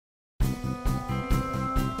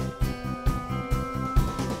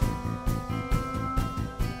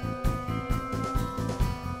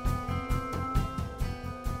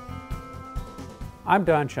I'm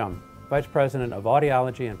Don Chum, Vice President of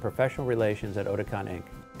Audiology and Professional Relations at Oticon Inc.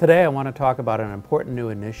 Today I want to talk about an important new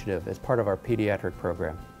initiative as part of our pediatric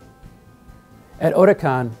program. At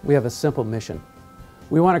Oticon, we have a simple mission.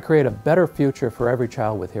 We want to create a better future for every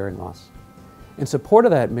child with hearing loss. In support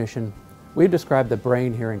of that mission, we've described the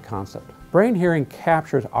BrainHearing concept. BrainHearing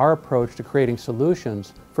captures our approach to creating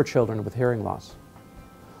solutions for children with hearing loss.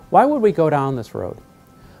 Why would we go down this road?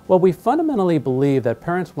 Well, we fundamentally believe that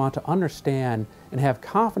parents want to understand and have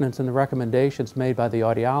confidence in the recommendations made by the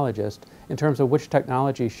audiologist in terms of which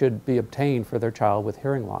technology should be obtained for their child with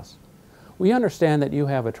hearing loss. We understand that you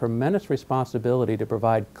have a tremendous responsibility to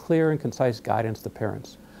provide clear and concise guidance to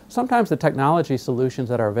parents. Sometimes the technology solutions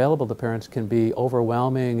that are available to parents can be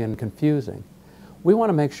overwhelming and confusing. We want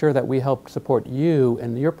to make sure that we help support you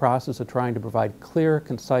in your process of trying to provide clear,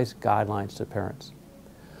 concise guidelines to parents.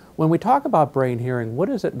 When we talk about BrainHearing, what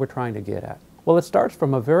is it we're trying to get at? Well, it starts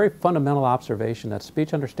from a very fundamental observation that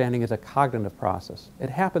speech understanding is a cognitive process.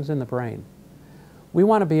 It happens in the brain. We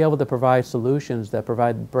want to be able to provide solutions that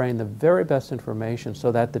provide the brain the very best information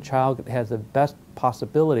so that the child has the best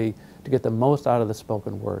possibility to get the most out of the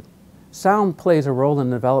spoken word. Sound plays a role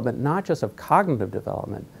in the development not just of cognitive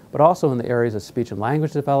development, but also in the areas of speech and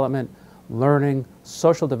language development, learning,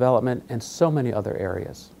 social development, and so many other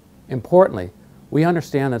areas. Importantly, we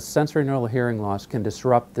understand that sensorineural hearing loss can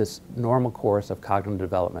disrupt this normal course of cognitive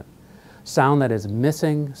development. Sound that is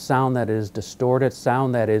missing, sound that is distorted,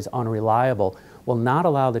 sound that is unreliable will not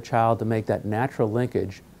allow the child to make that natural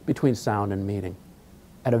linkage between sound and meaning.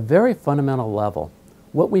 At a very fundamental level,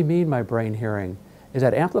 what we mean by BrainHearing is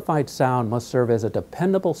that amplified sound must serve as a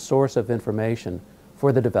dependable source of information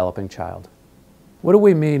for the developing child. What do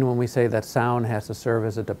we mean when we say that sound has to serve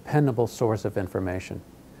as a dependable source of information?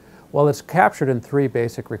 Well, it's captured in three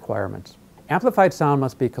basic requirements. Amplified sound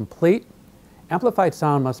must be complete, amplified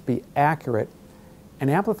sound must be accurate, and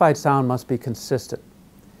amplified sound must be consistent.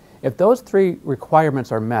 If those three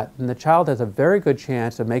requirements are met, then the child has a very good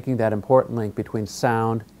chance of making that important link between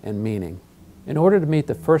sound and meaning. In order to meet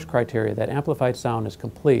the first criteria, that amplified sound is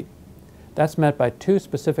complete, that's met by two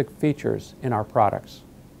specific features in our products.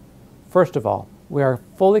 First of all, we are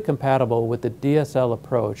fully compatible with the DSL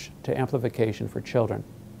approach to amplification for children.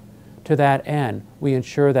 To that end, we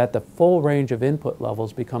ensure that the full range of input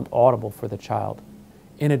levels become audible for the child.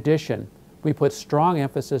 In addition, we put strong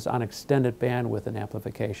emphasis on extended bandwidth in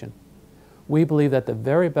amplification. We believe that the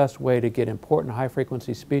very best way to get important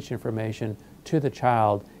high-frequency speech information to the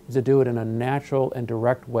child is to do it in a natural and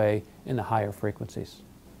direct way in the higher frequencies.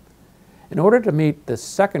 In order to meet the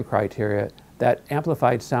second criteria, that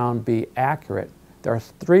amplified sound be accurate, there are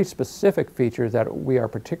three specific features that we are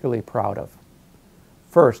particularly proud of.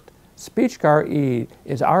 First, SpeechGuard-E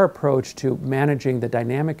is our approach to managing the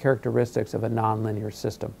dynamic characteristics of a nonlinear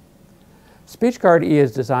system. SpeechGuard-E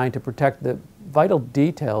is designed to protect the vital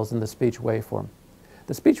details in the speech waveform.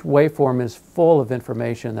 The speech waveform is full of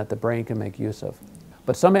information that the brain can make use of,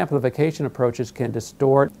 but some amplification approaches can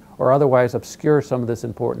distort or otherwise obscure some of this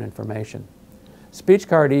important information.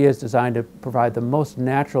 SpeechGuard-E is designed to provide the most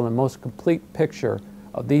natural and most complete picture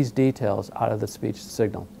of these details out of the speech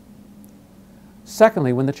signal.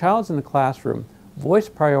 Secondly, when the child is in the classroom, voice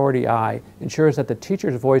priority I ensures that the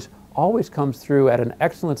teacher's voice always comes through at an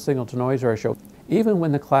excellent signal-to-noise ratio, even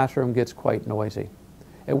when the classroom gets quite noisy.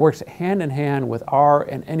 It works hand in hand with our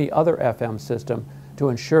and any other FM system to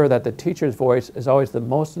ensure that the teacher's voice is always the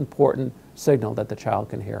most important signal that the child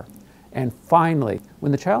can hear. And finally,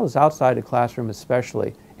 when the child is outside the classroom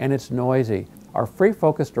especially, and it's noisy, our free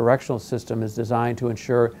focus directional system is designed to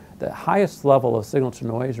ensure the highest level of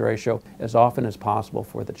signal-to-noise ratio as often as possible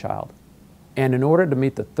for the child. And in order to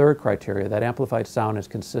meet the third criteria, that amplified sound is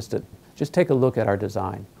consistent, just take a look at our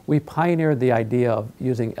design. We pioneered the idea of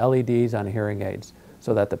using LEDs on hearing aids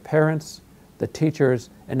so that the parents, the teachers,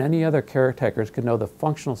 and any other caretakers can know the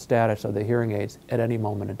functional status of the hearing aids at any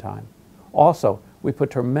moment in time. Also, we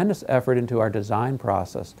put tremendous effort into our design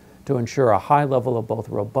process to ensure a high level of both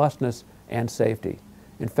robustness and safety.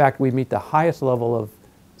 In fact, we meet the highest level of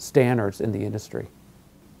standards in the industry.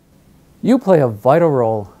 You play a vital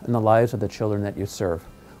role in the lives of the children that you serve.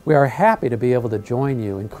 We are happy to be able to join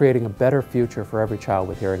you in creating a better future for every child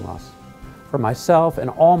with hearing loss. For myself and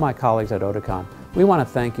all my colleagues at Oticon, we want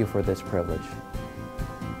to thank you for this privilege.